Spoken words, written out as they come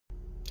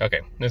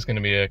Okay, this is going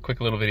to be a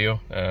quick little video.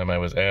 I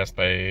was asked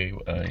by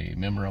a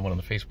member on one of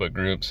the Facebook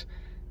groups,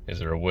 is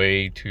there a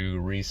way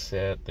to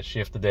reset the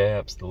shift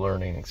adapts, the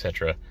learning,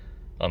 etc.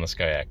 on the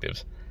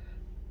Skyactivs?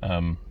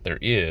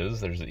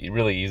 There's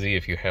really easy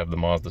if you have the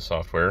Mazda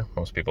software.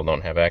 Most people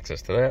don't have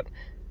access to that.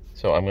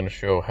 So I'm going to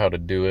show how to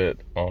do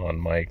it on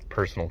my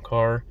personal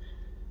car.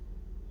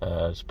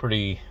 It's a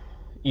pretty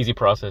easy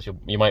process.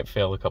 You might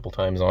fail a couple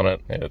times on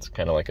it. It's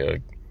kind of like a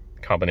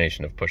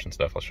combination of pushing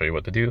stuff. I'll show you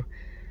what to do.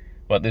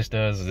 What this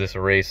does is this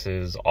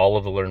erases all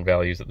of the learned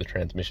values that the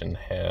transmission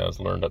has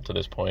learned up to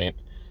this point,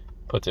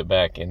 puts it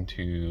back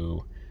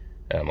into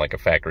like a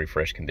factory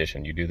fresh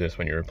condition. You do this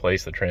when you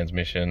replace the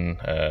transmission,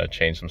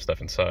 change some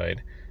stuff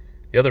inside.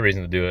 The other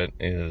reason to do it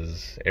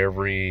is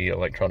every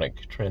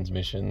electronic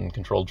transmission,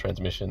 controlled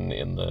transmission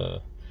in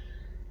the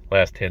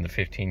last 10 to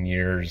 15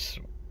 years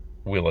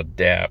will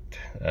adapt.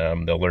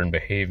 They'll learn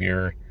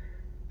behavior.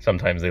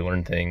 Sometimes they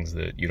learn things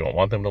that you don't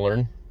want them to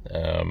learn.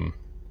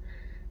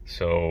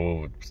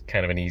 So it's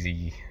kind of an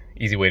easy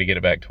way to get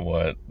it back to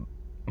what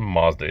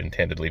Mazda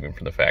intended leaving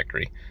from the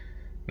factory.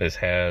 This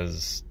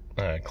has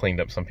cleaned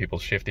up some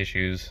people's shift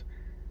issues,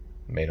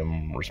 made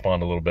them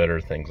respond a little better,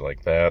 things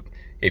like that.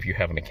 If you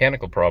have a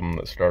mechanical problem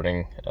that's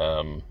starting,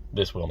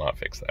 this will not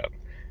fix that.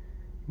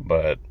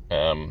 But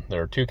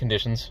there are two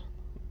conditions,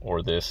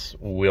 or this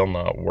will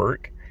not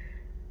work.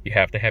 You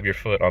have to have your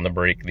foot on the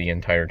brake the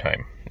entire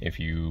time. If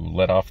you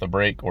let off the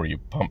brake or you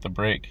pump the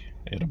brake,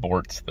 it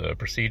aborts the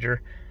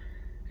procedure.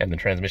 And the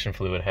transmission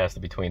fluid has to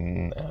be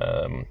between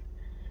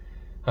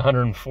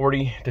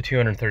 140 to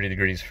 230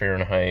 degrees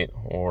Fahrenheit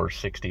or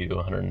 60 to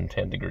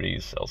 110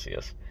 degrees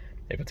Celsius.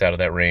 If it's out of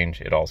that range,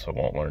 it also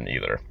won't learn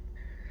either.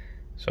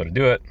 So to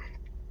do it,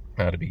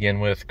 to begin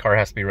with, car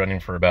has to be running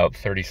for about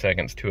 30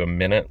 seconds to a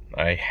minute.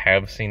 I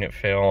have seen it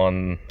fail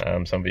on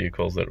some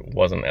vehicles that it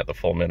wasn't at the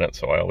full minute,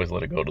 so I always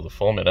let it go to the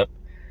full minute.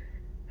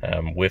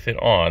 With it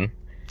on,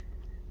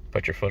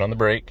 put your foot on the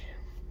brake.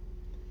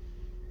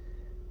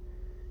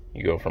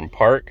 You go from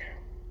park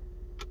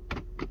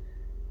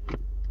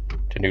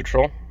to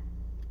neutral,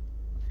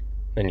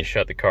 then you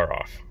shut the car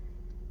off.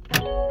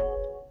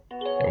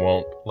 It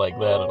won't like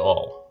that at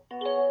all.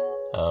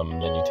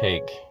 Then you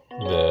take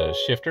the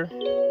shifter,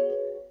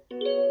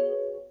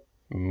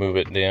 move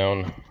it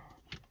down,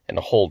 and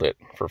hold it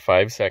for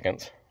 5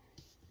 seconds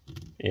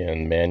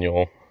in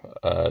manual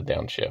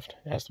downshift.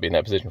 It has to be in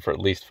that position for at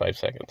least 5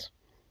 seconds.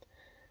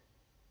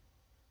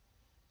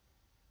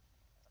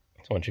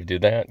 So once you do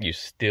that, you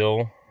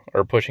still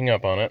are pushing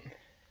up on it.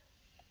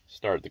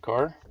 Start the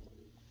car,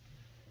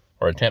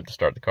 or attempt to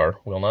start the car.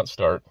 Will not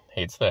start,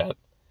 hates that.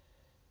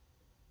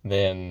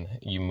 Then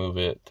you move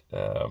it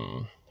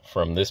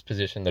from this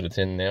position that it's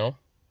in now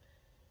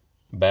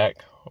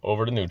back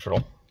over to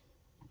neutral.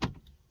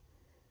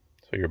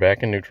 So you're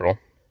back in neutral.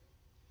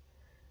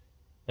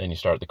 Then you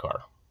start the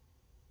car.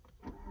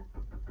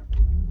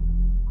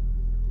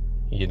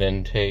 You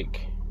then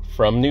take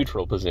from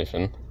neutral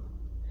position,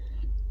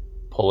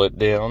 pull it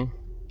down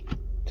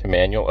to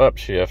manual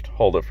upshift,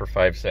 hold it for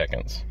 5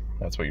 seconds.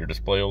 That's what your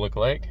display will look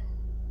like.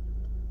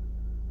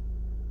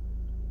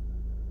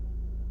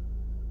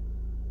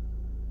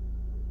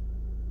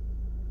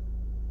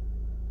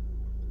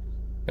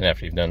 And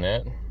after you've done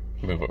that,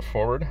 move it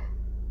forward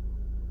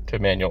to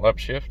manual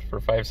upshift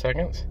for 5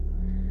 seconds.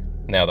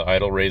 Now the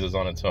idle raises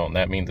on its own.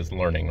 That means it's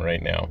learning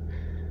right now.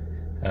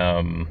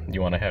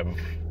 You want to have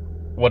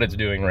what it's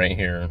doing right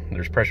here.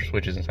 There's pressure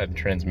switches inside the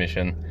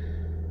transmission.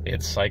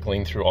 It's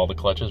cycling through all the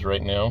clutches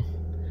right now,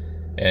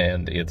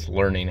 and it's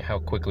learning how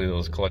quickly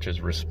those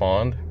clutches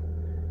respond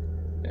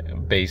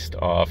based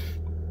off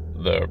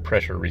the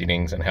pressure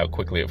readings and how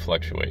quickly it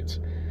fluctuates.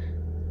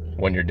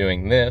 When you're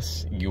doing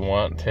this, you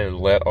want to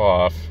let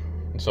off,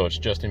 so it's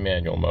just in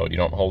manual mode. You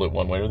don't hold it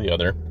one way or the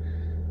other.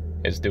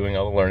 It's doing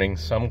all the learning.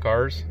 Some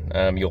cars,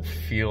 you'll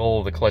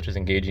feel the clutches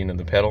engaging in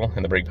the pedal,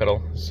 in the brake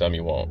pedal. Some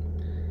you won't.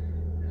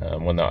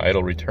 When the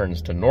idle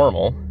returns to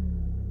normal,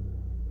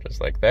 just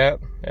like that,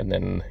 and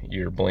then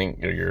your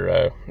blink or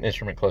your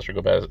instrument cluster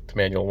go back to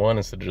manual 1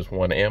 instead of just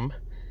 1M,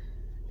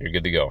 you're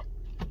good to go.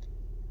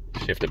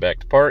 Shift it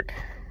back to park,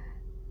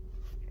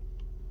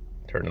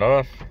 turn it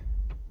off,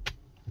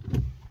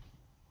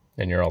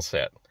 and you're all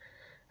set.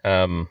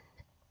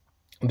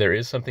 There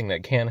is something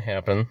that can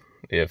happen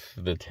if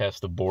the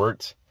test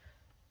aborts.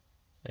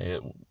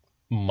 It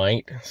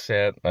might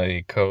set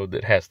a code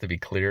that has to be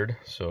cleared,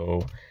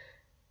 so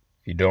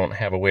if you don't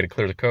have a way to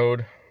clear the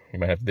code, you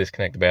might have to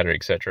disconnect the battery,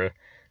 etc.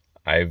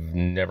 I've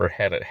never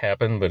had it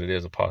happen, but it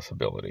is a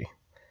possibility.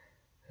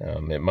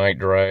 It might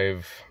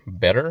drive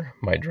better,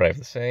 might drive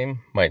the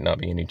same, might not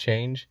be any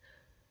change.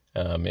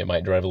 It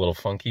might drive a little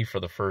funky for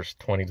the first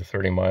 20 to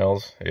 30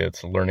 miles.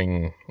 It's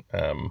learning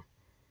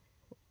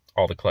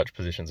all the clutch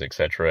positions,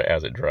 etc.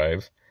 as it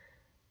drives.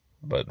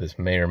 But this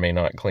may or may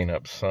not clean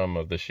up some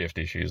of the shift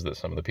issues that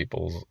some of the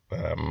people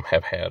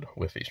have had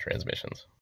with these transmissions.